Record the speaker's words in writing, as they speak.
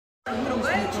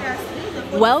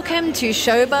Welcome to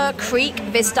Sobha Creek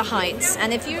Vista Heights,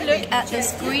 and if you look at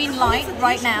this green light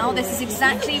right now, this is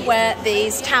exactly where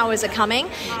these towers are coming.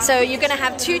 So you're going to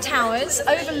have two towers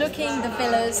overlooking the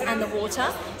villas and the water,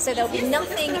 so there'll be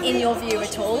nothing in your view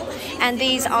at all. And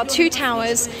these are two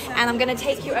towers, and I'm going to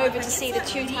take you over to see the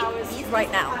two towers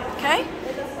right now, okay?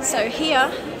 So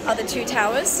here are the two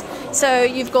towers. So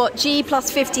you've got G plus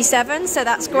 57, so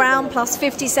that's ground plus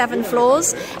 57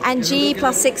 floors, and G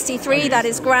plus 63, that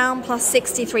is ground plus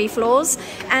 63 floors.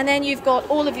 And then you've got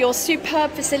all of your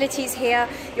superb facilities here,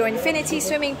 your infinity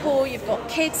swimming pool, you've got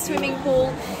kids swimming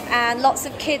pool, and lots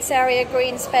of kids area,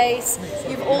 green space.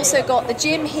 You've also got the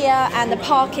gym here, and the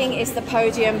parking is the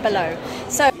podium below.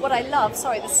 So what I love,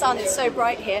 sorry, the sun is so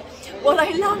bright here. What I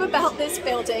love about this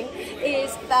building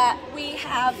is that we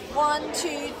have 1,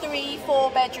 2, 3,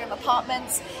 4 bedroom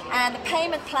apartments, and the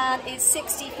payment plan is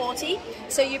 60-40.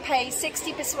 So you pay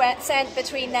 60%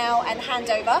 between now and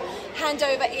handover.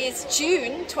 Handover is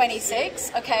June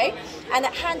 26, okay? And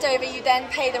at handover you then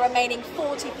pay the remaining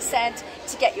 40%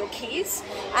 to get your keys.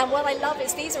 And what I love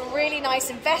is these are really nice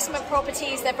investment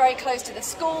properties. They're very close to the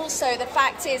schools, so the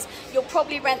fact is you'll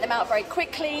probably rent them out very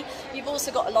quickly. You've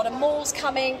also got a lot of malls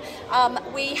coming.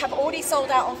 We have already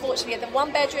sold out, unfortunately, at the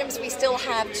 1 bedrooms. We still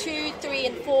have 2, 3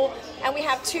 and 4, and we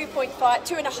have 2.5,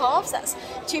 2.5, that's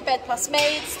 2 bed plus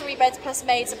maids, 3 beds plus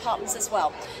maids apartments as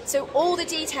well. So all the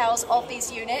details of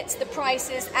these units, the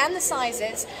prices and the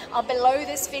sizes are below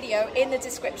this video in the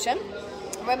description.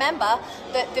 Remember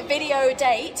that the video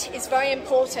date is very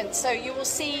important, so you will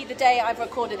see the day I've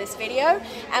recorded this video,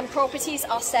 and properties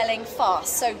are selling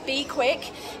fast, so be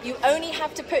quick. You only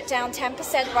have to put down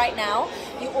 10% right now.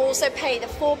 You also pay the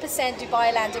 4%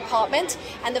 Dubai land department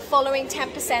and the following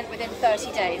 10% within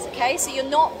 30 days, okay? So you're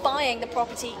not buying the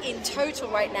property in total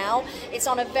right now. It's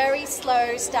on a very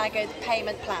slow, staggered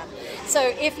payment plan.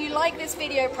 So if you like this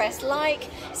video, press like,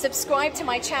 subscribe to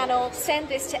my channel, send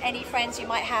this to any friends you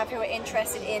might have who are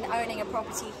interested in owning a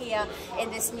property here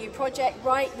in this new project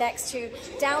right next to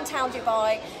downtown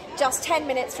Dubai, just 10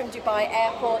 minutes from Dubai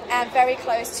Airport, and very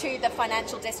close to the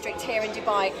financial district here in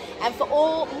Dubai. And for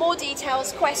all more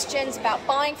details, questions about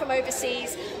buying from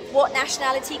overseas, what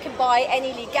nationality can buy,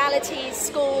 any legalities,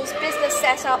 schools, business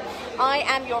setup, I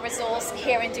am your resource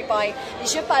here in Dubai.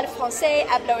 Je parle français,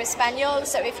 hablo español,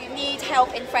 so if you need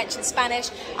help in French and Spanish,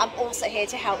 I'm also here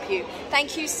to help you.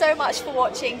 Thank you so much for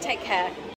watching. Take care.